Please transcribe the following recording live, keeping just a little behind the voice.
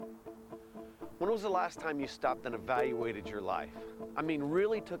was the last time you stopped and evaluated your life? I mean,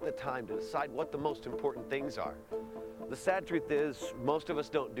 really took the time to decide what the most important things are. The sad truth is, most of us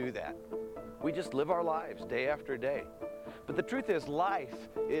don't do that. We just live our lives day after day. But the truth is, life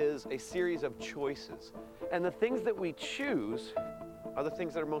is a series of choices. And the things that we choose are the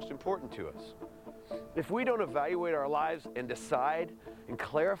things that are most important to us. If we don't evaluate our lives and decide and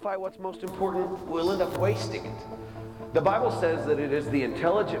clarify what's most important, we'll end up wasting it. The Bible says that it is the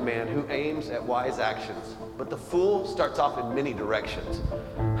intelligent man who aims at wise actions, but the fool starts off in many directions.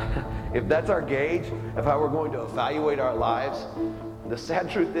 If that's our gauge of how we're going to evaluate our lives, the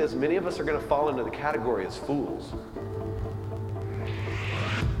sad truth is many of us are going to fall into the category as fools.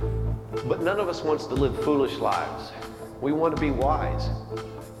 But none of us wants to live foolish lives. We want to be wise.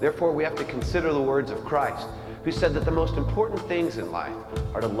 Therefore, we have to consider the words of Christ, who said that the most important things in life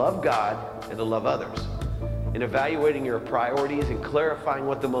are to love God and to love others. In evaluating your priorities and clarifying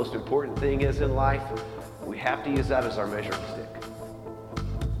what the most important thing is in life, we have to use that as our measuring stick.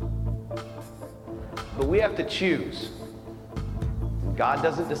 But we have to choose. God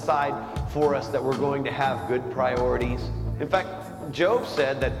doesn't decide for us that we're going to have good priorities. In fact, Job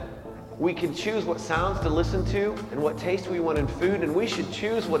said that we can choose what sounds to listen to and what taste we want in food, and we should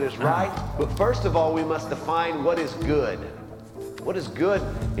choose what is right. But first of all, we must define what is good. What is good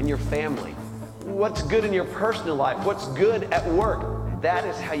in your family? What's good in your personal life? What's good at work? That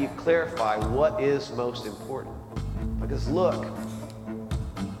is how you clarify what is most important. Because look,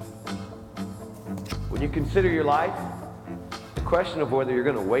 when you consider your life, the question of whether you're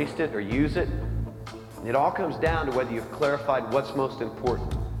going to waste it or use it, it all comes down to whether you've clarified what's most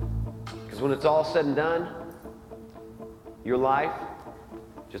important. Because when it's all said and done, your life,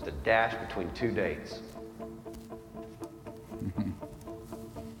 just a dash between two dates.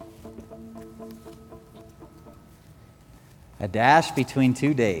 A dash between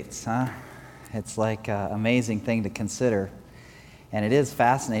two dates, huh? It's like an amazing thing to consider. And it is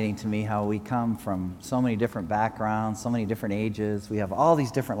fascinating to me how we come from so many different backgrounds, so many different ages. We have all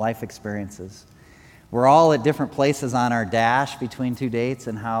these different life experiences. We're all at different places on our dash between two dates,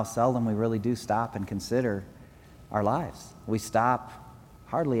 and how seldom we really do stop and consider our lives. We stop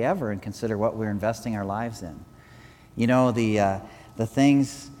hardly ever and consider what we're investing our lives in. You know, the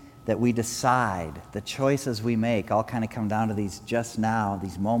things that we decide, the choices we make, all kind of come down to these just now,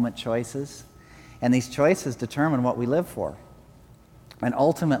 these moment choices. And these choices determine what we live for. And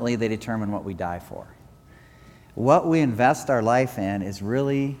ultimately, they determine what we die for. What we invest our life in is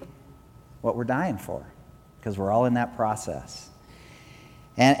really what we're dying for, because we're all in that process.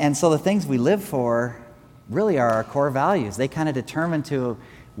 And so the things we live for really are our core values. They kind of determine to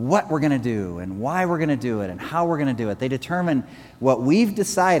what we're going to do and why we're going to do it and how we're going to do it. They determine what we've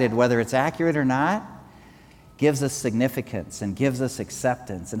decided, whether it's accurate or not, gives us significance and gives us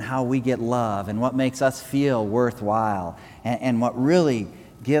acceptance, and how we get love and what makes us feel worthwhile, and what really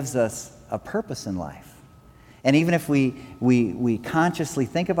gives us a purpose in life. And even if we consciously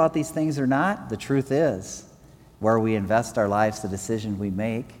think about these things or not, the truth is, where we invest our lives, the decisions we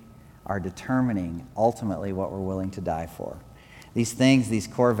make, are determining ultimately what we're willing to die for. These things, these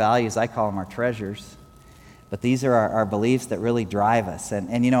core values, I call them our treasures, but these are our beliefs that really drive us.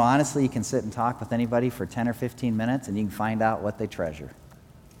 And you know, honestly, you can sit and talk with anybody for 10 or 15 minutes and you can find out what they treasure.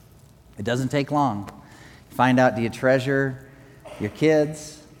 It doesn't take long. Find out, do you treasure your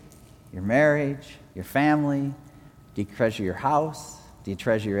kids, your marriage, your family? Do you treasure your house? Do you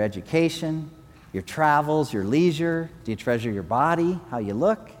treasure your education, your travels, your leisure? Do you treasure your body, how you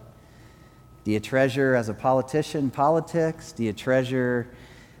look? Do you treasure, as a politician, politics? Do you treasure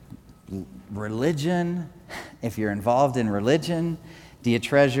religion, if you're involved in religion? Do you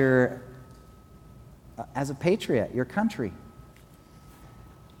treasure, as a patriot, your country?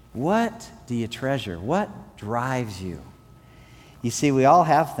 What do you treasure? What drives you? You see, we all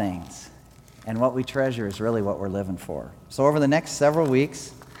have things, and what we treasure is really what we're living for. So over the next several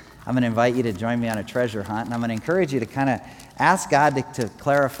weeks, I'm going to invite you to join me on a treasure hunt, and I'm going to encourage you to kind of ask God to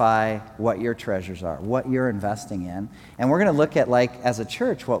clarify what your treasures are, what you're investing in. And we're going to look at, like, as a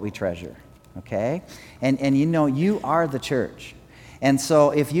church, what we treasure, okay? And you know, you are the church. And so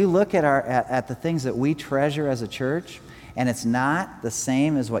if you look at the things that we treasure as a church, and it's not the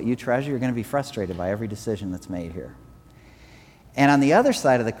same as what you treasure, you're going to be frustrated by every decision that's made here. And on the other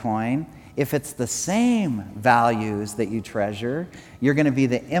side of the coin, if it's the same values that you treasure, you're going to be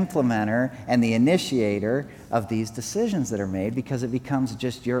the implementer and the initiator of these decisions that are made, because it becomes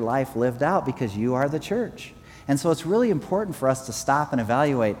just your life lived out, because you are the church. And so it's really important for us to stop and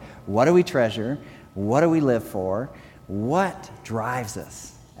evaluate, what do we treasure? What do we live for? What drives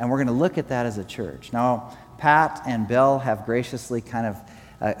us? And we're going to look at that as a church. Now, Pat and Bill have graciously kind of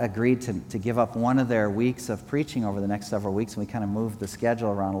agreed to give up one of their weeks of preaching over the next several weeks, and we kind of moved the schedule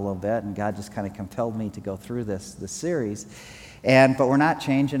around a little bit, and God just kind of compelled me to go through this series. But we're not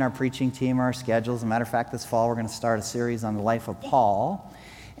changing our preaching team or our schedules. As a matter of fact, this fall we're going to start a series on the life of Paul,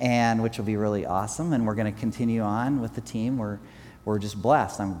 which will be really awesome, and we're going to continue on with the team. We're just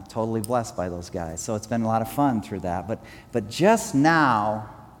blessed. I'm totally blessed by those guys. So it's been a lot of fun through that. But just now,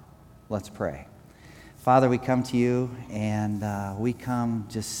 let's pray. Father, we come to you, and we come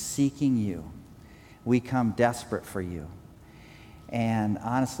just seeking you. We come desperate for you. And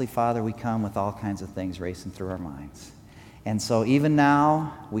honestly, Father, we come with all kinds of things racing through our minds. And so even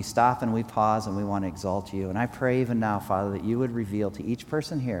now, we stop and we pause and we want to exalt you. And I pray even now, Father, that you would reveal to each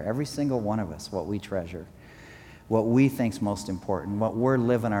person here, every single one of us, what we treasure, what we think's most important, what we're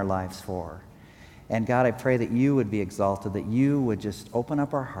living our lives for. And God, I pray that you would be exalted, that you would just open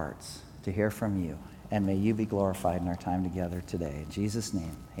up our hearts to hear from you. And may you be glorified in our time together today. In Jesus'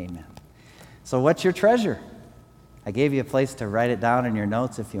 name, amen. So what's your treasure? I gave you a place to write it down in your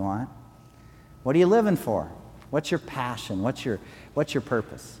notes if you want. What are you living for? What's your passion? What's your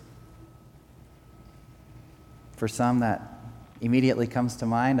purpose? For some, that immediately comes to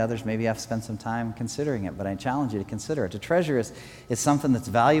mind. Others, maybe have spent some time considering it, but I challenge you to consider it. A treasure is something that's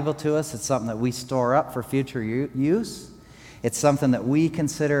valuable to us. It's something that we store up for future use. It's something that we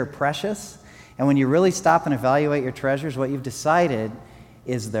consider precious. And when you really stop and evaluate your treasures, what you've decided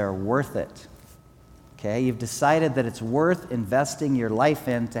is they're worth it. Okay? You've decided that it's worth investing your life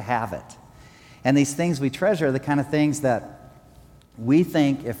in to have it. And these things we treasure are the kind of things that we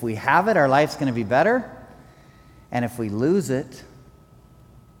think if we have it, our life's going to be better. And if we lose it,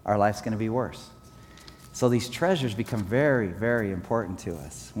 our life's going to be worse. So these treasures become very, very important to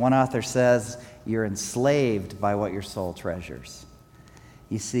us. One author says, you're enslaved by what your soul treasures.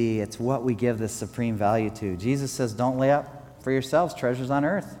 You see, it's what we give this supreme value to. Jesus says, don't lay up for yourselves treasures on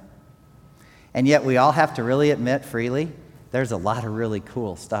earth. And yet we all have to really admit freely, there's a lot of really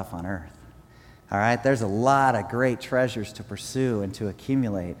cool stuff on earth. All right, there's a lot of great treasures to pursue and to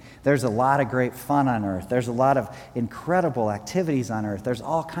accumulate. There's a lot of great fun on earth. There's a lot of incredible activities on earth. There's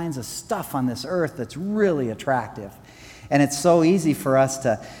all kinds of stuff on this earth that's really attractive. And it's so easy for us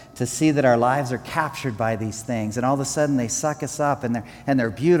to see that our lives are captured by these things. And all of a sudden they suck us up, and they're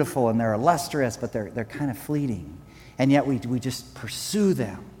beautiful and they're illustrious, but they're kind of fleeting. And yet we just pursue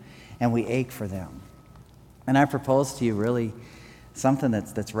them and we ache for them. And I propose to you really something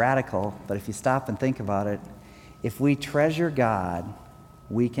that's radical, but if you stop and think about it, if we treasure God,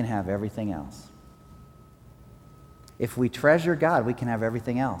 we can have everything else. If we treasure God, we can have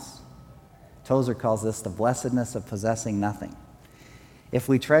everything else. Tozer calls this the blessedness of possessing nothing. If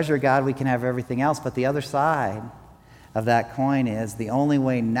we treasure God, we can have everything else, but the other side of that coin is the only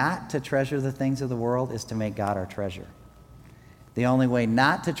way not to treasure the things of the world is to make God our treasure. The only way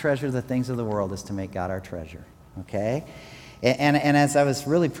not to treasure the things of the world is to make God our treasure, okay? And as I was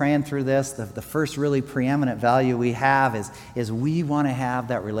really praying through this, the first really preeminent value we have is we want to have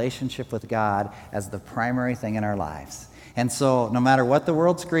that relationship with God as the primary thing in our lives. And so no matter what the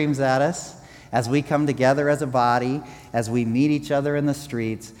world screams at us, as we come together as a body, as we meet each other in the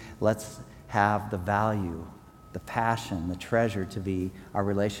streets, let's have the value, the passion, the treasure to be our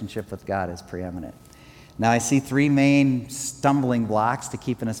relationship with God as preeminent. Now I see three main stumbling blocks to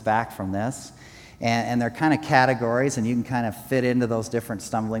keeping us back from this. And they're kind of categories, and you can kind of fit into those different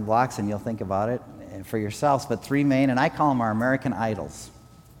stumbling blocks, and you'll think about it for yourselves. But three main, and I call them our American idols,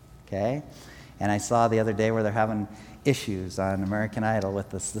 okay? And I saw the other day where they're having issues on American Idol with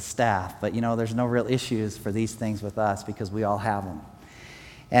the staff. But, there's no real issues for these things with us because we all have them.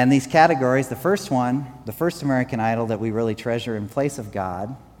 And these categories, the first American Idol that we really treasure in place of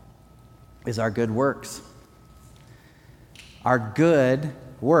God is our good works. Our good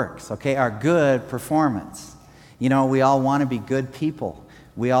works, okay? Our good performance. We all want to be good people.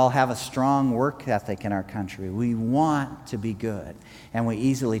 We all have a strong work ethic in our country. We want to be good, and we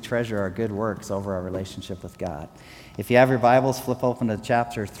easily treasure our good works over our relationship with God. If you have your Bibles, flip open to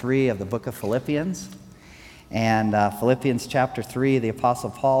chapter 3 of the book of Philippians. And Philippians chapter 3, the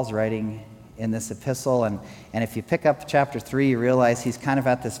Apostle Paul's writing in this epistle. And if you pick up chapter 3, you realize he's kind of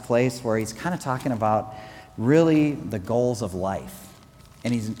at this place where he's kind of talking about really the goals of life.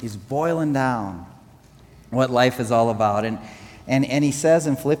 And he's boiling down what life is all about. And he says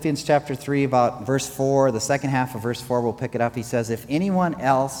in Philippians chapter 3 about verse 4, the second half of verse 4, we'll pick it up. He says, if anyone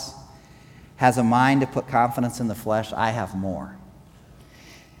else has a mind to put confidence in the flesh, I have more.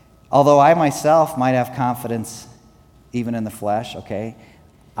 Although I myself might have confidence even in the flesh, okay,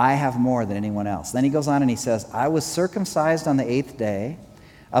 I have more than anyone else. Then he goes on and he says, I was circumcised on the 8th day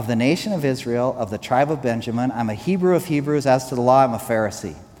of the nation of Israel, of the tribe of Benjamin. I'm a Hebrew of Hebrews. As to the law, I'm a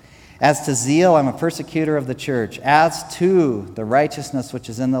Pharisee. As to zeal, I'm a persecutor of the church. As to the righteousness which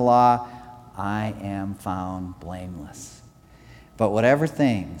is in the law, I am found blameless. But whatever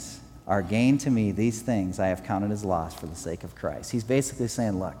things are gain to me, these things I have counted as loss for the sake of Christ. He's basically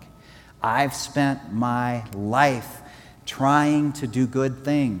saying, look, I've spent my life trying to do good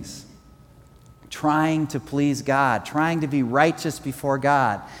things, trying to please God, trying to be righteous before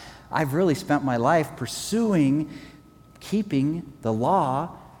God. I've really spent my life pursuing keeping the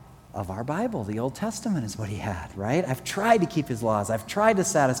law of our Bible. The Old Testament is what he had, right? I've tried to keep his laws. I've tried to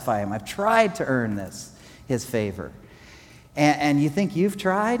satisfy him. I've tried to earn his favor. And you think you've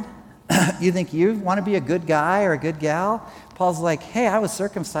tried? You think you want to be a good guy or a good gal? Paul's like, hey, I was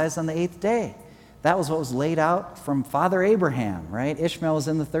circumcised on the 8th day. That was what was laid out from Father Abraham, right? Ishmael was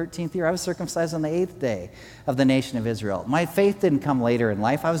in the 13th year. I was circumcised on the 8th day of the nation of Israel. My faith didn't come later in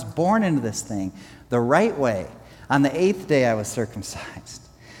life. I was born into this thing the right way. On the 8th day, I was circumcised.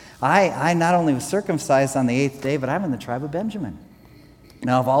 I not only was circumcised on the 8th day, but I'm in the tribe of Benjamin.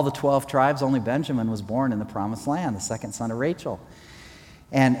 Now, of all the 12 tribes, only Benjamin was born in the Promised Land, the second son of Rachel.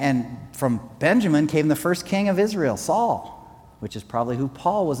 And from Benjamin came the first king of Israel, Saul, which is probably who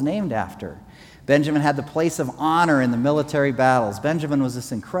Paul was named after. Benjamin had the place of honor in the military battles. Benjamin was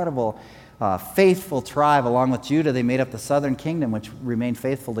this incredible, faithful tribe. Along with Judah, they made up the southern kingdom, which remained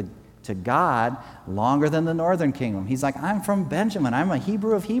faithful to God longer than the northern kingdom. He's like, I'm from Benjamin. I'm a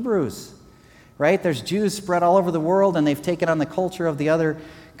Hebrew of Hebrews, right? There's Jews spread all over the world, and they've taken on the culture of the other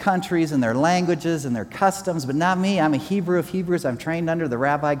countries and their languages and their customs, but not me. I'm a Hebrew of Hebrews. I'm trained under the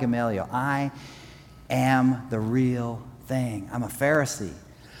Rabbi Gamaliel. I am the real thing. I'm a Pharisee.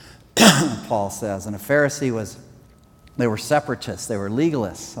 Paul says. And a Pharisee they were separatists, they were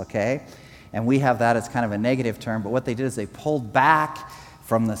legalists, okay? And we have that as kind of a negative term, but what they did is they pulled back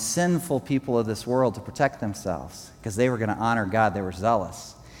from the sinful people of this world to protect themselves because they were going to honor God. They were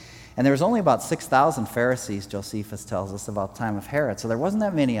zealous. And there was only about 6,000 Pharisees, Josephus tells us, about the time of Herod. So there wasn't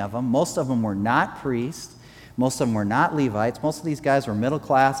that many of them. Most of them were not priests. Most of them were not Levites. Most of these guys were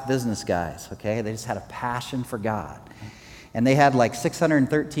middle-class business guys, okay? They just had a passion for God. And they had like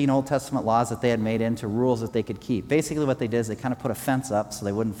 613 Old Testament laws that they had made into rules that they could keep. Basically what they did is they kind of put a fence up so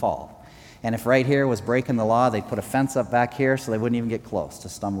they wouldn't fall. And if right here was breaking the law, they'd put a fence up back here so they wouldn't even get close to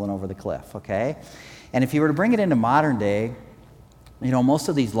stumbling over the cliff, okay? And if you were to bring it into modern day, you know, most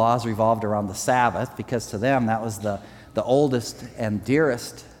of these laws revolved around the Sabbath because to them that was the oldest and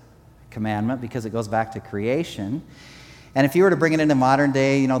dearest commandment because it goes back to creation. And if you were to bring it into modern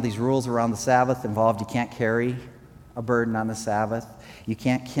day, you know, these rules around the Sabbath involved you can't carry a burden on the Sabbath, you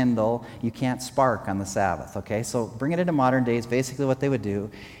can't kindle, you can't spark on the Sabbath, okay? So bring it into modern days, basically what they would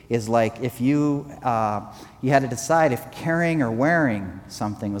do is like if you had to decide if carrying or wearing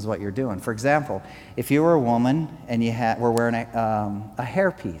something was what you're doing. For example, if you were a woman and you were wearing a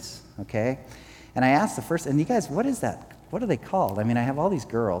hairpiece, okay? And I asked the first, and you guys, what is that? What are they called? I mean, I have all these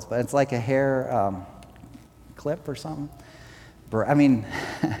girls, but it's like a hair clip or something. I mean,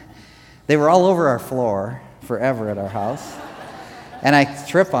 they were all over our floor forever at our house. And I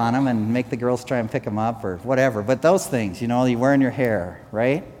trip on them and make the girls try and pick them up or whatever. But those things, you know, you wear in your hair,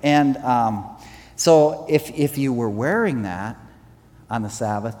 right? And so if you were wearing that on the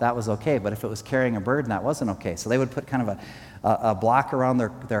Sabbath, that was okay. But if it was carrying a burden, that wasn't okay. So they would put kind of a block around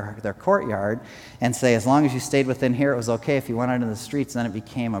their courtyard and say, as long as you stayed within here, it was okay. If you went out into the streets, then it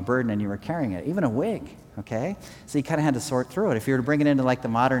became a burden and you were carrying it. Even a wig, okay? So you kind of had to sort through it. If you were to bring it into like the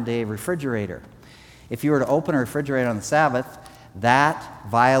modern day refrigerator, if you were to open a refrigerator on the Sabbath, that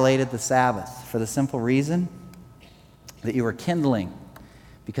violated the Sabbath for the simple reason that you were kindling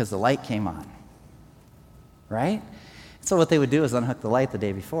because the light came on, right? So what they would do is unhook the light the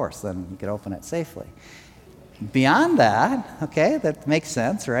day before so then you could open it safely. Beyond that, okay, that makes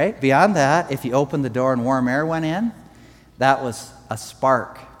sense, right? Beyond that, if you opened the door and warm air went in, that was a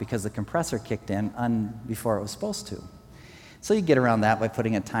spark because the compressor kicked in before it was supposed to. So you get around that by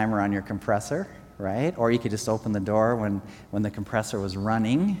putting a timer on your compressor, right? Or you could just open the door when the compressor was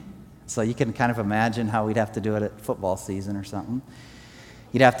running. So you can kind of imagine how we'd have to do it at football season or something.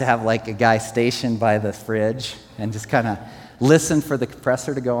 You'd have to have like a guy stationed by the fridge and just kind of listen for the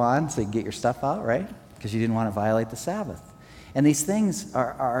compressor to go on so you can get your stuff out, right? Because you didn't want to violate the Sabbath. And these things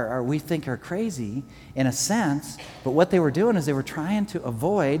are we think are crazy in a sense, but what they were doing is they were trying to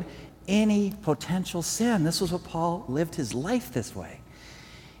avoid any potential sin. This was what Paul lived his life this way.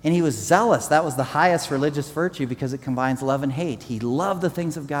 And he was zealous. That was the highest religious virtue because it combines love and hate. He loved the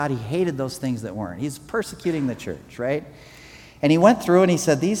things of God. He hated those things that weren't. He's persecuting the church, right? And he went through and he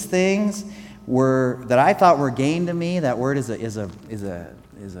said, these things that I thought were gain to me. That word is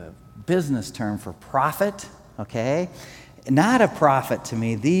a business term for profit, okay? Not a profit to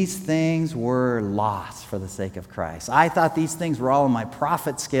me. These things were loss for the sake of Christ. I thought these things were all on my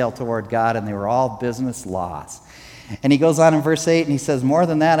profit scale toward God, and they were all business loss. And he goes on in verse 8, and he says, more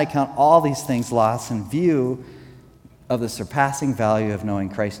than that, I count all these things loss in view of the surpassing value of knowing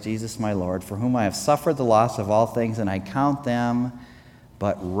Christ Jesus my Lord, for whom I have suffered the loss of all things, and I count them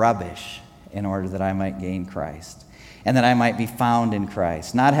but rubbish in order that I might gain Christ, and that I might be found in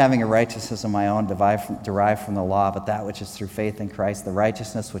Christ, not having a righteousness of my own derived from the law, but that which is through faith in Christ, the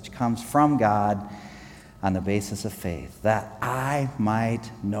righteousness which comes from God on the basis of faith, that I might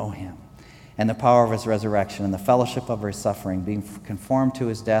know him, and the power of his resurrection, and the fellowship of his suffering, being conformed to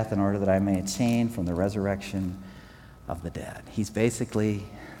his death, in order that I may attain from the resurrection of the dead. He's basically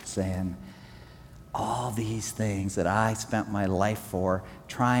saying, all these things that I spent my life for,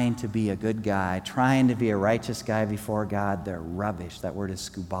 trying to be a good guy, trying to be a righteous guy before God, they're rubbish. That word is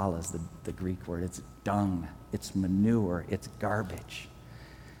skubalas, the Greek word. It's dung, it's manure, it's garbage.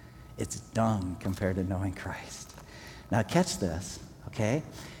 It's dung compared to knowing Christ. Now catch this, okay?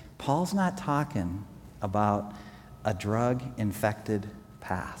 Paul's not talking about a drug-infected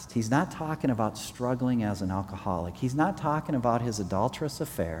past. He's not talking about struggling as an alcoholic. He's not talking about his adulterous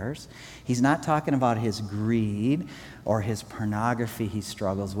affairs. He's not talking about his greed or his pornography he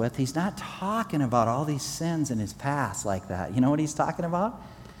struggles with. He's not talking about all these sins in his past like that. You know what he's talking about?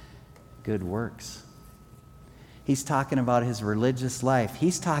 Good works. He's talking about his religious life.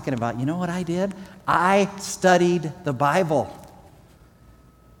 He's talking about, you know what I did? I studied the Bible.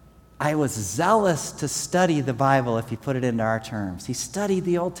 I was zealous to study the Bible, if you put it into our terms. He studied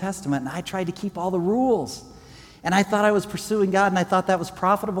the Old Testament, and I tried to keep all the rules. And I thought I was pursuing God, and I thought that was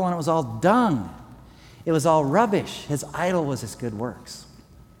profitable, and it was all dung. It was all rubbish. His idol was his good works.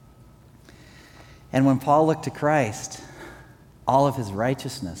 And when Paul looked to Christ, all of his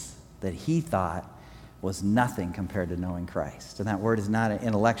righteousness that he thought was nothing compared to knowing Christ. And that word is not an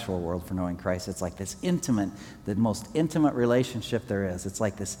intellectual word for knowing Christ. It's like this intimate, the most intimate relationship there is. It's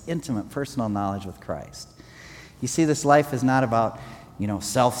like this intimate personal knowledge with Christ. You see, this life is not about,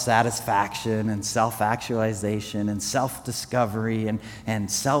 self-satisfaction and self-actualization and self-discovery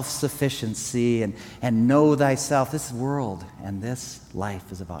and self-sufficiency and know thyself. This world and this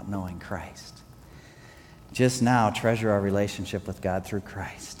life is about knowing Christ. Just now, treasure our relationship with God through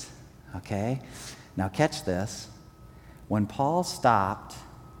Christ. Okay? Now catch this. When Paul stopped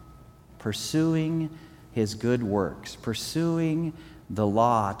pursuing his good works, pursuing the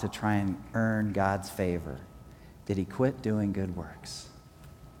law to try and earn God's favor, did he quit doing good works?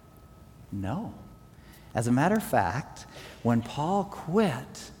 No. As a matter of fact, when Paul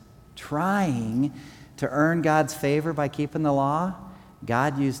quit trying to earn God's favor by keeping the law,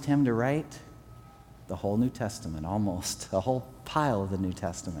 God used him to write the whole New Testament, almost a whole pile of the New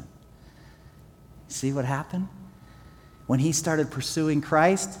Testament. See what happened? When he started pursuing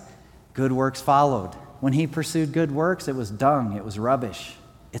Christ, good works followed. When he pursued good works, it was dung, it was rubbish.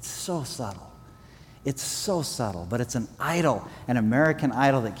 It's so subtle. It's so subtle, but it's an idol, an American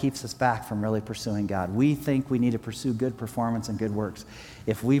idol that keeps us back from really pursuing God. We think we need to pursue good performance and good works.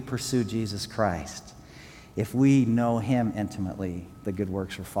 If we pursue Jesus Christ, if we know him intimately, the good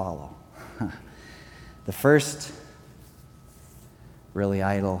works will follow. The first really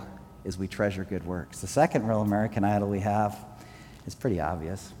idol is we treasure good works. The second real American idol we have is pretty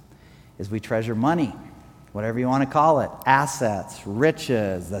obvious, is we treasure money, whatever you want to call it, assets,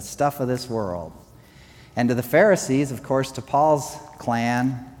 riches, the stuff of this world. And to the Pharisees, of course, to Paul's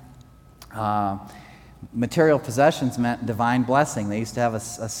clan, material possessions meant divine blessing. They used to have a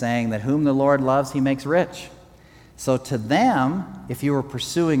saying that whom the Lord loves, he makes rich. So to them, if you were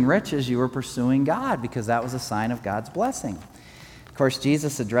pursuing riches, you were pursuing God, because that was a sign of God's blessing. Of course,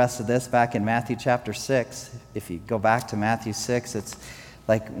 Jesus addressed this back in Matthew chapter 6. If you go back to Matthew 6, it's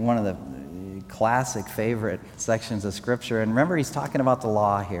like one of the classic favorite sections of Scripture. And remember, he's talking about the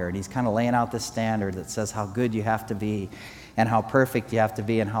law here, and he's kind of laying out this standard that says how good you have to be and how perfect you have to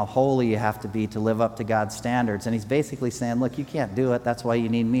be and how holy you have to be to live up to God's standards. And he's basically saying, look, you can't do it. That's why you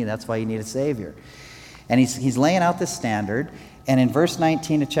need me. That's why you need a Savior. And he's laying out this standard. And in verse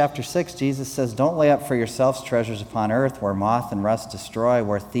 19 of chapter 6, Jesus says, don't lay up for yourselves treasures upon earth where moth and rust destroy,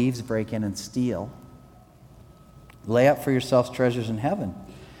 where thieves break in and steal. Lay up for yourselves treasures in heaven,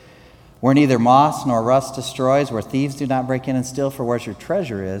 where neither moth nor rust destroys, where thieves do not break in and steal, for where your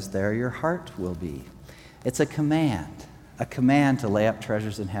treasure is, there your heart will be. It's a command, a command to lay up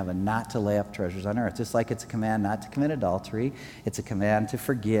treasures in heaven, not to lay up treasures on earth. Just like it's a command not to commit adultery. It's a command to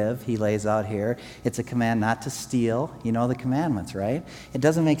forgive, he lays out here. It's a command not to steal. You know the commandments, right? It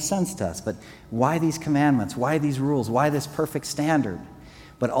doesn't make sense to us, but why these commandments? Why these rules? Why this perfect standard?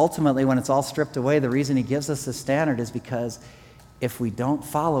 But ultimately, when it's all stripped away, the reason he gives us the standard is because if we don't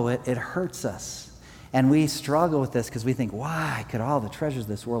follow it, it hurts us. And we struggle with this because we think, why could all the treasures of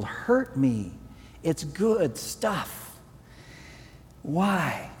this world hurt me? It's good stuff.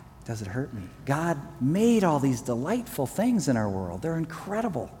 Why does it hurt me? God made all these delightful things in our world. They're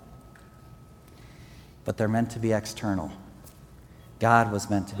incredible. But they're meant to be external. God was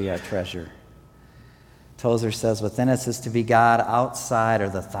meant to be our treasure. Tozer says, within us is to be God, outside are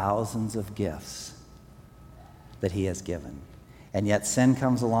the thousands of gifts that he has given. And yet sin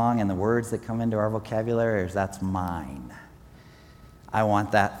comes along, and the words that come into our vocabulary is, that's mine. I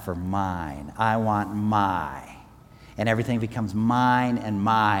want that for mine. I want my. And everything becomes mine and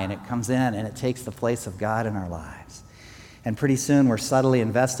mine. It comes in and it takes the place of God in our lives. And pretty soon we're subtly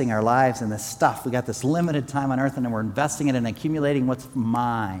investing our lives in this stuff. We got this limited time on earth, and we're investing it and accumulating what's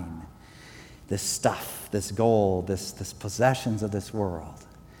mine. This stuff, this gold, this possessions of this world.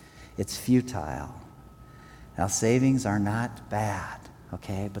 It's futile. Now, savings are not bad,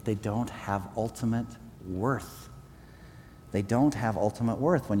 okay, but they don't have ultimate worth. They don't have ultimate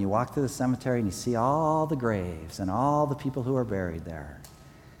worth. When you walk through the cemetery and you see all the graves and all the people who are buried there,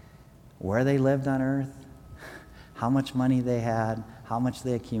 where they lived on earth, how much money they had, how much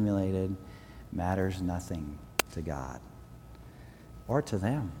they accumulated, matters nothing to God or to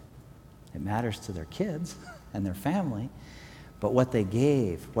them. It matters to their kids and their family, but what they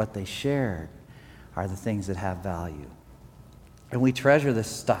gave, what they shared, are the things that have value. And we treasure this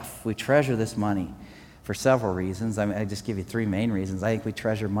stuff. We treasure this money for several reasons. I just give you three main reasons. I think we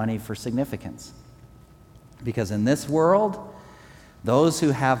treasure money for significance. Because in this world, those who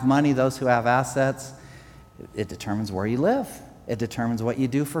have money, those who have assets, it determines where you live. It determines what you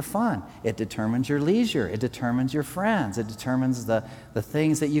do for fun. It determines your leisure. It determines your friends. It determines the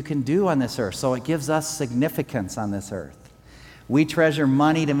things that you can do on this earth. So it gives us significance on this earth. We treasure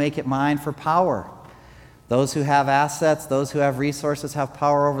money to make it mine for power. Those who have assets, those who have resources have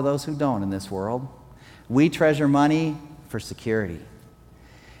power over those who don't in this world. We treasure money for security.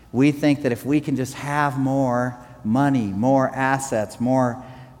 We think that if we can just have more money, more assets, more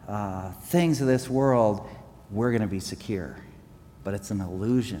things of this world, we're going to be secure. But it's an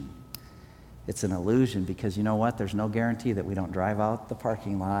illusion. It's an illusion because you know what? There's no guarantee that we don't drive out the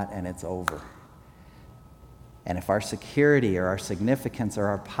parking lot and it's over. And if our security or our significance or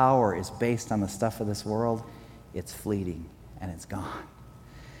our power is based on the stuff of this world, it's fleeting and it's gone.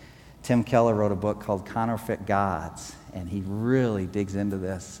 Tim Keller wrote a book called Counterfeit Gods, and he really digs into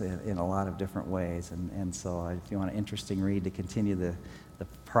this in a lot of different ways. And so if you want an interesting read to continue the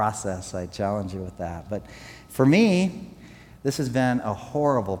process, I challenge you with that. But for me, this has been a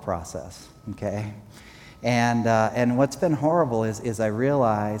horrible process, okay? And what's been horrible is I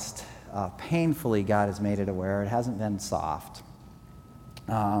realized painfully God has made it aware. It hasn't been soft.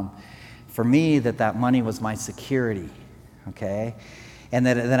 For me, that money was my security, okay? And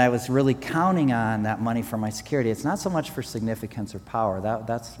that I was really counting on that money for my security. It's not so much for significance or power.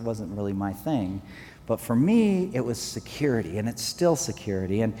 That wasn't really my thing. But for me, it was security, and it's still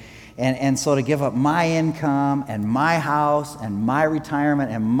security. And so to give up my income and my house and my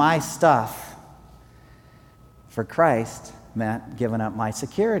retirement and my stuff for Christ meant giving up my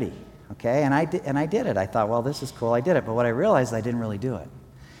security, okay? And I did it. I thought, well, this is cool. I did it. But what I realized, I didn't really do it.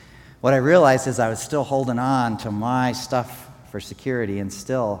 What I realized is I was still holding on to my stuff for security and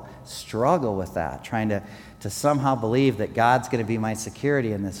still struggle with that, trying to somehow believe that God's going to be my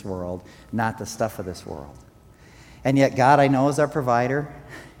security in this world, not the stuff of this world. And yet God, I know, is our provider.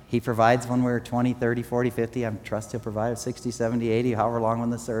 He provides when we're 20, 30, 40, 50. I trust he'll provide 60, 70, 80, however long on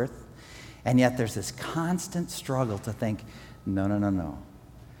this earth. And yet there's this constant struggle to think, no.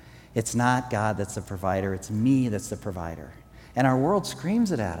 It's not God that's the provider. It's me that's the provider. And our world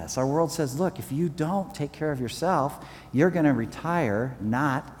screams it at us. Our world says, look, if you don't take care of yourself, you're going to retire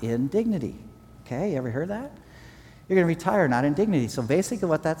not in dignity. Okay, you ever heard that? You're going to retire not in dignity. So basically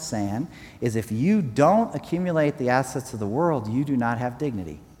what that's saying is if you don't accumulate the assets of the world, you do not have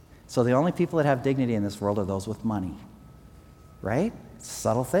dignity. So the only people that have dignity in this world are those with money. Right? It's a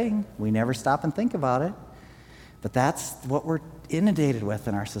subtle thing. We never stop and think about it. But that's what we're inundated with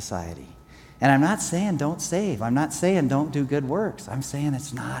in our society. And I'm not saying don't save. I'm not saying don't do good works. I'm saying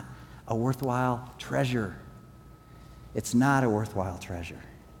it's not a worthwhile treasure. It's not a worthwhile treasure.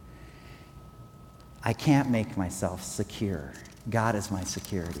 I can't make myself secure. God is my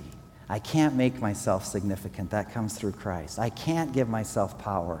security. I can't make myself significant. That comes through Christ. I can't give myself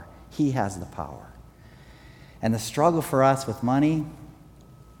power. He has the power. And the struggle for us with money,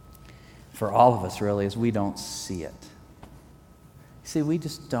 for all of us really, is we don't see it. See, we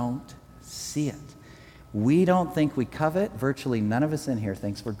just don't see it. We don't think we covet. Virtually none of us in here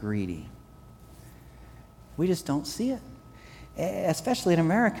thinks we're greedy. We just don't see it, especially in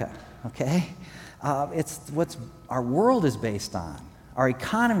America, okay? It's what our world is based on. Our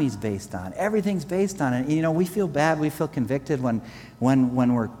economy is based on. Everything's based on it. You know, we feel bad, we feel convicted when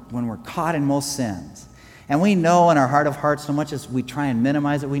we're caught in most sins. And we know in our heart of hearts, so much as we try and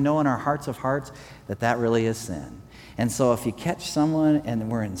minimize it, we know in our hearts of hearts that really is sin. And so if you catch someone and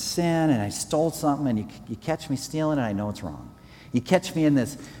we're in sin and I stole something and you catch me stealing it, I know it's wrong. You catch me in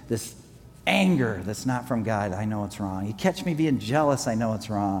this anger that's not from God, I know it's wrong. You catch me being jealous, I know it's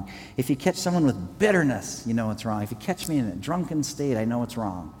wrong. If you catch someone with bitterness, you know it's wrong. If you catch me in a drunken state, I know it's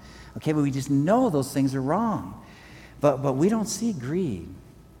wrong. Okay, but we just know those things are wrong. But we don't see greed.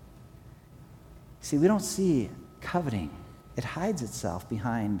 See, we don't see coveting. It hides itself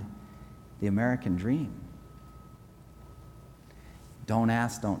behind the American dream. Don't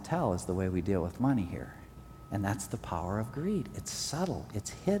ask, don't tell is the way we deal with money here. And that's the power of greed. It's subtle. It's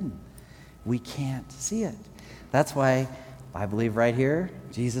hidden. We can't see it. That's why I believe right here,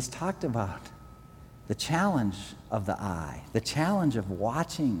 Jesus talked about the challenge of the eye, the challenge of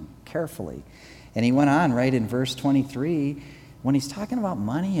watching carefully. And he went on right in verse 23 when he's talking about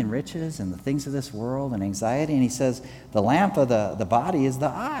money and riches and the things of this world and anxiety, and he says, the lamp of the body is the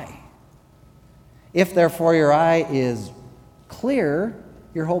eye. If therefore your eye is clear,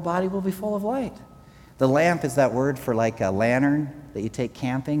 your whole body will be full of light. The lamp is that word for like a lantern that you take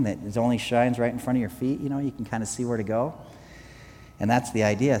camping that only shines right in front of your feet. You know, you can kind of see where to go. And that's the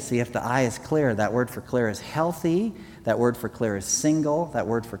idea. See, if the eye is clear, that word for clear is healthy. That word for clear is single. That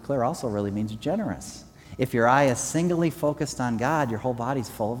word for clear also really means generous. If your eye is singly focused on God, your whole body's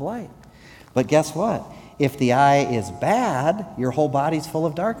full of light. But guess what? If the eye is bad, your whole body's full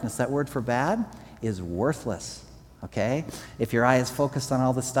of darkness. That word for bad is worthless. Okay? If your eye is focused on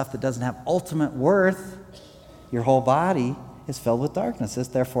all the stuff that doesn't have ultimate worth, your whole body is filled with darkness. It's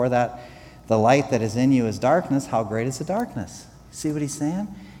therefore that the light that is in you is darkness. How great is the darkness? See what he's saying?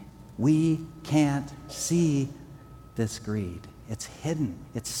 We can't see this greed. It's hidden.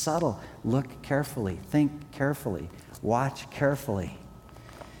 It's subtle. Look carefully. Think carefully. Watch carefully.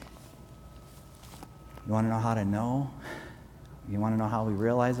 You want to know how to know? You want to know how we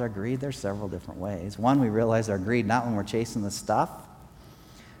realize our greed? There's several different ways. One, we realize our greed not when we're chasing the stuff,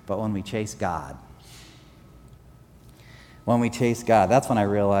 but when we chase God. When we chase God, that's when I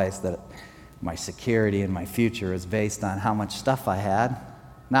realized that my security and my future is based on how much stuff I had,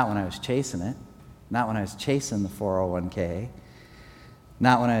 not when I was chasing it, not when I was chasing the 401k,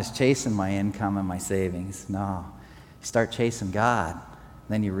 not when I was chasing my income and my savings. No. You start chasing God,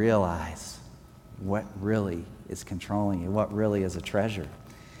 then you realize what really is controlling you, what really is a treasure.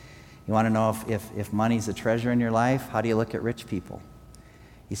 You want to know if money's a treasure in your life? How do you look at rich people?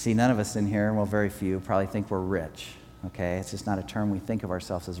 You see, none of us in here, well, very few, probably think we're rich. Okay, it's just not a term we think of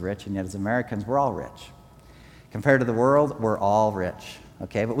ourselves as rich, and yet as Americans, we're all rich. Compared to the world, we're all rich.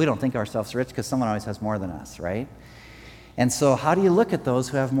 Okay, but we don't think of ourselves rich because someone always has more than us, right? And so how do you look at those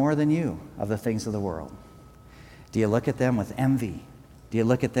who have more than you of the things of the world? Do you look at them with envy? Do you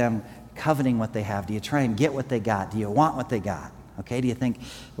look at them coveting what they have? Do you try and get what they got? Do you want what they got? Okay, do you think,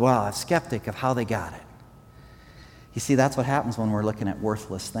 well, I'm skeptic of how they got it? You see, that's what happens when we're looking at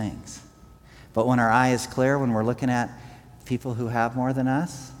worthless things. But when our eye is clear, when we're looking at people who have more than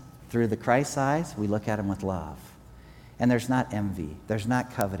us, through the Christ's eyes, we look at them with love. And there's not envy. There's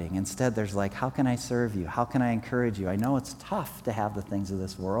not coveting. Instead, there's like, how can I serve you? How can I encourage you? I know it's tough to have the things of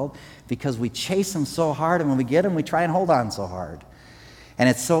this world because we chase them so hard, and when we get them, we try and hold on so hard. And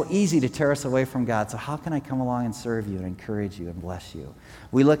it's so easy to tear us away from God. So how can I come along and serve you and encourage you and bless you?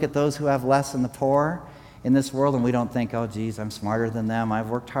 We look at those who have less and the poor in this world, and we don't think, oh, geez, I'm smarter than them.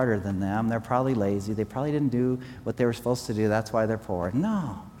 I've worked harder than them. They're probably lazy. They probably didn't do what they were supposed to do. That's why they're poor.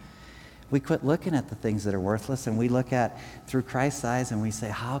 No. We quit looking at the things that are worthless, and we look at through Christ's eyes, and we say,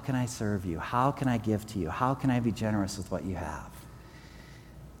 how can I serve you? How can I give to you? How can I be generous with what you have?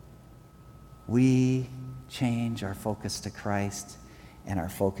 We change our focus to Christ, and our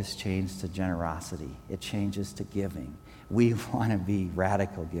focus changes to generosity. It changes to giving. We want to be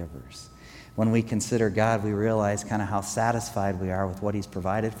radical givers. When we consider God, we realize kind of how satisfied we are with what He's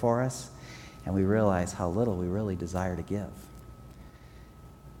provided for us, and we realize how little we really desire to give.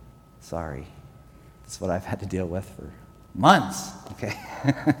 Sorry. That's what I've had to deal with for months, okay?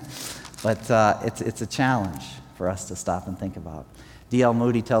 But it's a challenge for us to stop and think about. D.L.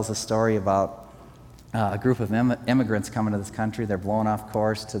 Moody tells a story about a group of immigrants coming to this country. They're blown off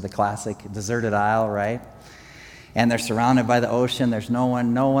course to the classic deserted isle, right? And they're surrounded by the ocean. There's no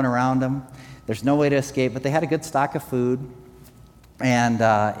one around them. There's no way to escape, but they had a good stock of food. And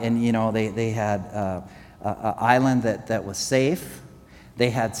you know, they had an island that was safe. They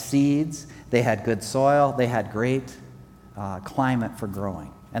had seeds. They had good soil. They had great climate for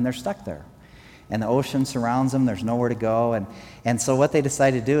growing. And they're stuck there. And the ocean surrounds them. There's nowhere to go. And so what they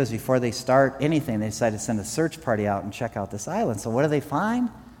decided to do is before they start anything, they decided to send a search party out and check out this island. So what do they find?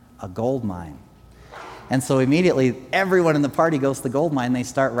 A gold mine. And so immediately everyone in the party goes to the gold mine. They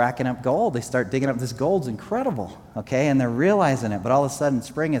start racking up gold. They start digging up this gold. It's incredible, okay? And they're realizing it. But all of a sudden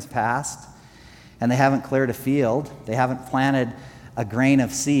spring has passed and they haven't cleared a field. They haven't planted a grain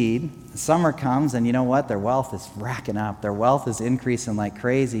of seed. Summer comes, and you know what? Their wealth is racking up. Their wealth is increasing like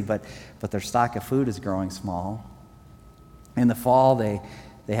crazy, but their stock of food is growing small. In the fall, they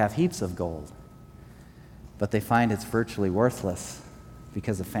have heaps of gold, but they find it's virtually worthless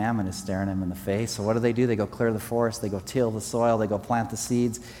because the famine is staring them in the face. So what do? They go clear the forest, they go till the soil, they go plant the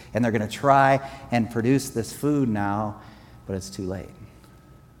seeds, and they're going to try and produce this food now, but it's too late.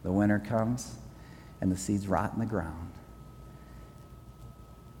 The winter comes, and the seeds rot in the ground.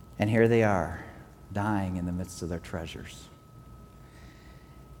 And here they are, dying in the midst of their treasures.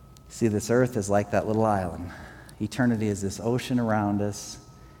 See, this earth is like that little island. Eternity is this ocean around us,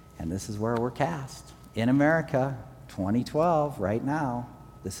 and this is where we're cast. In America, 2012, right now,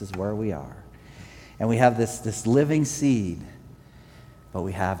 this is where we are. And we have this living seed, but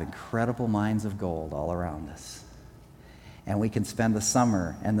we have incredible mines of gold all around us. And we can spend the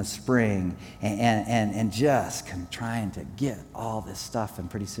summer and the spring and just trying to get all this stuff, and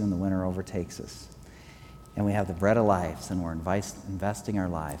pretty soon the winter overtakes us. And we have the bread of life, and we're investing our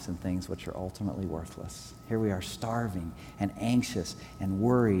lives in things which are ultimately worthless. Here we are starving and anxious and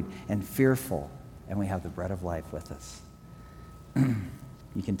worried and fearful, and we have the bread of life with us.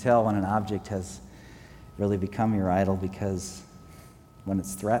 You can tell when an object has really become your idol, because when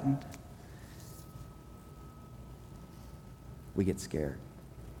it's threatened, we get scared.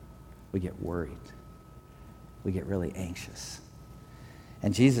 We get worried. We get really anxious.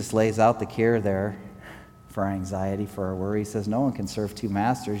 And Jesus lays out the cure there for our anxiety, for our worry. He says, no one can serve two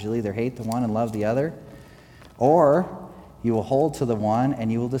masters. You'll either hate the one and love the other, or you will hold to the one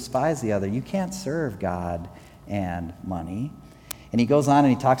and you will despise the other. You can't serve God and money. And he goes on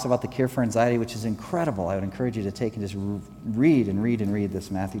and he talks about the cure for anxiety, which is incredible. I would encourage you to take and just read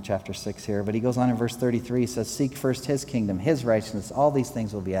this Matthew chapter 6 here. But he goes on in verse 33, he says, seek first his kingdom, his righteousness, all these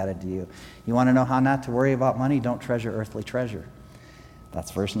things will be added to you. You want to know how not to worry about money? Don't treasure earthly treasure.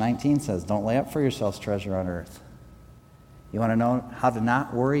 That's verse 19 says, don't lay up for yourselves treasure on earth. You want to know how to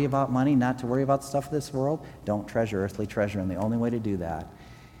not worry about money, not to worry about stuff of this world? Don't treasure earthly treasure. And the only way to do that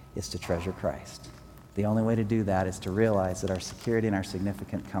is to treasure Christ. The only way to do that is to realize that our security and our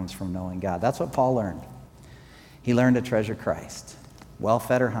significance comes from knowing God. That's what Paul learned. He learned to treasure Christ,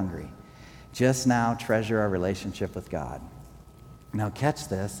 well-fed or hungry. Just now treasure our relationship with God. Now catch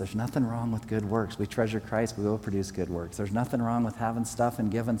this, there's nothing wrong with good works. We treasure Christ, we will produce good works. There's nothing wrong with having stuff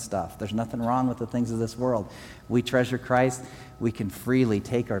and giving stuff. There's nothing wrong with the things of this world. We treasure Christ, we can freely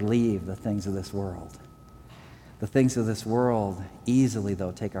take or leave the things of this world. The things of this world easily,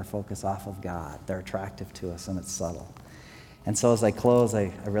 though, take our focus off of God. They're attractive to us, and it's subtle. And so as I close,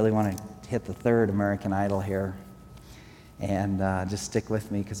 I really want to hit the third American Idol here. And just stick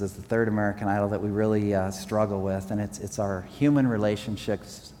with me, because it's the third American Idol that we really struggle with, and it's our human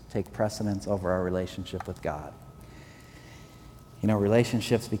relationships take precedence over our relationship with God. You know,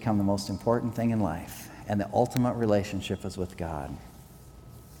 relationships become the most important thing in life, and the ultimate relationship is with God.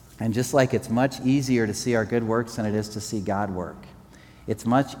 And just like it's much easier to see our good works than it is to see God work, it's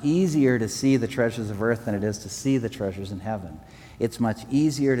much easier to see the treasures of earth than it is to see the treasures in heaven. It's much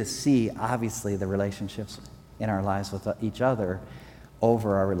easier to see, obviously, the relationships in our lives with each other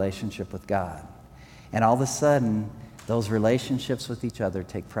over our relationship with God. And all of a sudden, those relationships with each other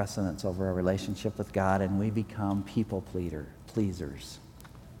take precedence over our relationship with God, and we become people pleasers.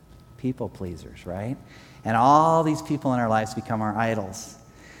 People pleasers, right? And all these people in our lives become our idols.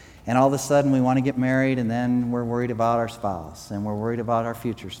 And all of a sudden, we want to get married, and then we're worried about our spouse, and we're worried about our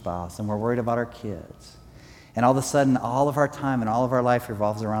future spouse, and we're worried about our kids. And all of a sudden, all of our time and all of our life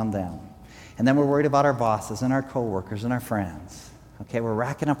revolves around them. And then we're worried about our bosses and our coworkers and our friends. Okay, we're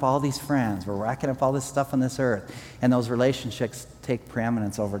racking up all these friends. We're racking up all this stuff on this earth. And those relationships take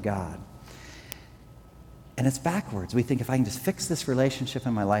preeminence over God. And it's backwards. We think if I can just fix this relationship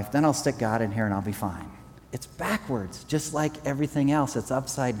in my life, then I'll stick God in here and I'll be fine. It's backwards, just like everything else. It's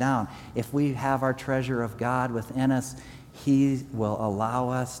upside down. If we have our treasure of God within us, He will allow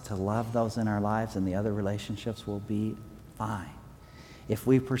us to love those in our lives, and the other relationships will be fine. If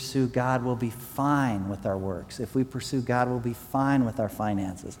we pursue God, we'll be fine with our works. If we pursue God, we'll be fine with our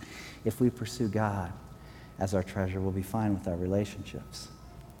finances. If we pursue God as our treasure, we'll be fine with our relationships.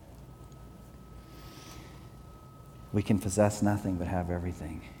 We can possess nothing but have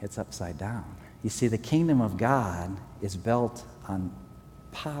everything. It's upside down. You see, the kingdom of God is built on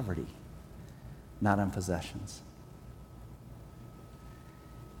poverty, not on possessions.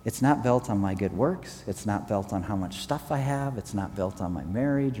 It's not built on my good works. It's not built on how much stuff I have. It's not built on my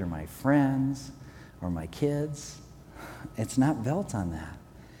marriage or my friends or my kids. It's not built on that.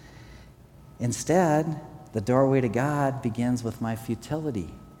 Instead, the doorway to God begins with my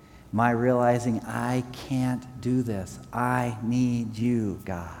futility, my realizing I can't do this. I need you,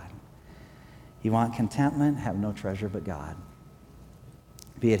 God. You want contentment? Have no treasure but God.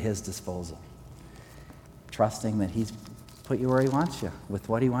 Be at his disposal. Trusting that he's put you where he wants you, with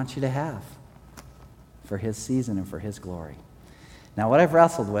what he wants you to have for his season and for his glory. Now, what I've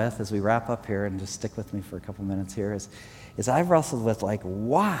wrestled with as we wrap up here, and just stick with me for a couple minutes here, is I've wrestled with, like,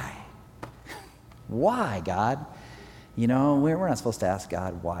 why? Why, God? You know, we're not supposed to ask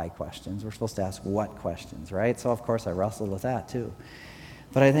God why questions. We're supposed to ask what questions, right? So, of course, I wrestled with that, too.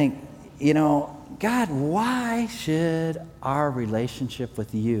 But I think, you know, God, why should our relationship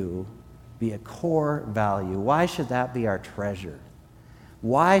with you be a core value? Why should that be our treasure?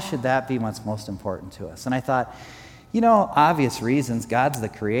 Why should that be what's most important to us? And I thought, you know, obvious reasons. God's the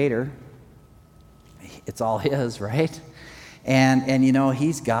creator. It's all his, right? And you know,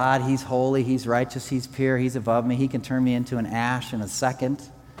 he's God, he's holy, he's righteous, he's pure, he's above me. He can turn me into an ash in a second.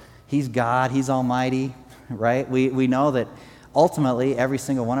 He's God, he's almighty, right? We know that ultimately every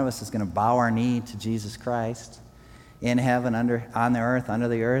single one of us is going to bow our knee to Jesus Christ in heaven, on the earth, under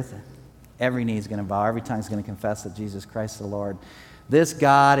the earth. Every knee is going to bow. Every tongue is going to confess that Jesus Christ is the Lord. This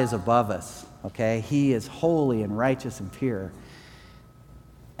God is above us, okay? He is holy and righteous and pure.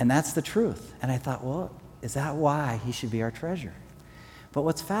 And that's the truth. And I thought, well, is that why he should be our treasure? But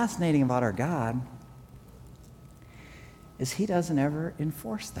what's fascinating about our God is he doesn't ever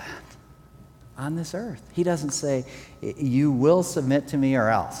enforce that on this earth. He doesn't say, you will submit to me or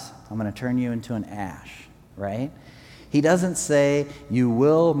else I'm going to turn you into an ash, right? He doesn't say, you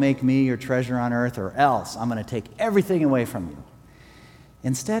will make me your treasure on earth or else I'm going to take everything away from you.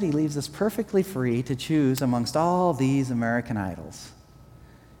 Instead, he leaves us perfectly free to choose amongst all these American idols.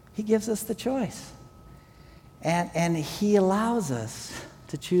 He gives us the choice. And he allows us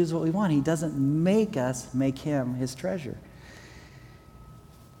to choose what we want. He doesn't make us make him his treasure.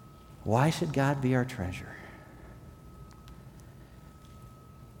 Why should God be our treasure?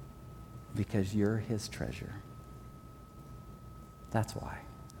 Because you're his treasure. That's why.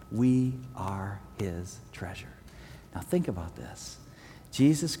 We are his treasure. Now think about this.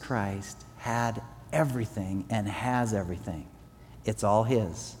 Jesus Christ had everything and has everything. It's all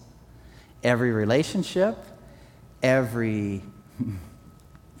his. Every relationship, every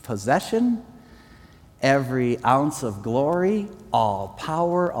possession, every ounce of glory, all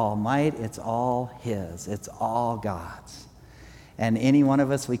power, all might, it's all his. It's all God's. And any one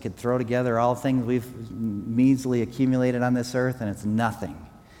of us, we could throw together all things we've measly accumulated on this earth, and it's nothing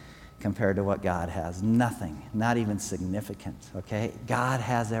compared to what God has. Nothing. Not even significant, okay? God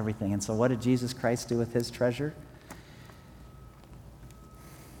has everything. And so what did Jesus Christ do with his treasure?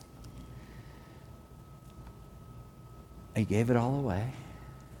 He gave it all away,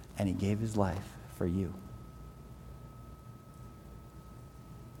 and he gave his life for you.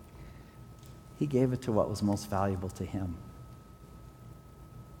 He gave it to what was most valuable to him.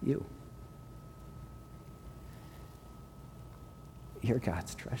 You. You're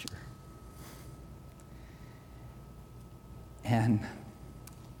God's treasure. And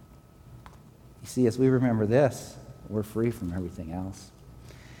you see, as we remember this, we're free from everything else.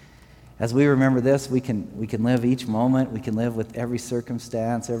 As we remember this, we can live each moment. We can live with every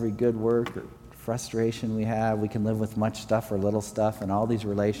circumstance, every good work or frustration we have. We can live with much stuff or little stuff and all these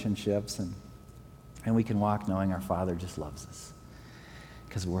relationships. And we can walk knowing our Father just loves us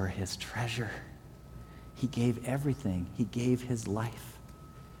because we're his treasure. He gave everything. He gave his life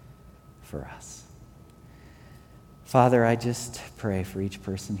for us. Father, I just pray for each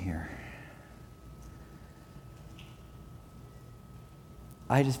person here.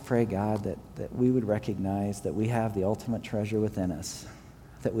 I just pray, God, that we would recognize that we have the ultimate treasure within us,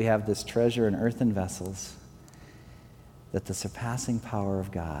 that we have this treasure in earthen vessels, that the surpassing power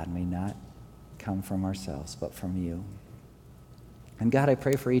of God may not come from ourselves, but from you. And God, I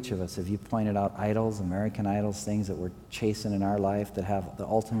pray for each of us. If you pointed out idols, American idols, things that we're chasing in our life that have the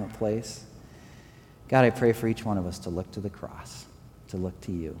ultimate place, God, I pray for each one of us to look to the cross, to look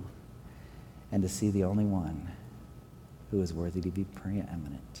to you, and to see the only one who is worthy to be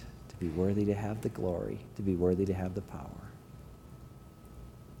preeminent, to be worthy to have the glory, to be worthy to have the power.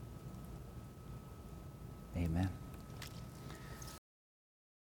 Amen.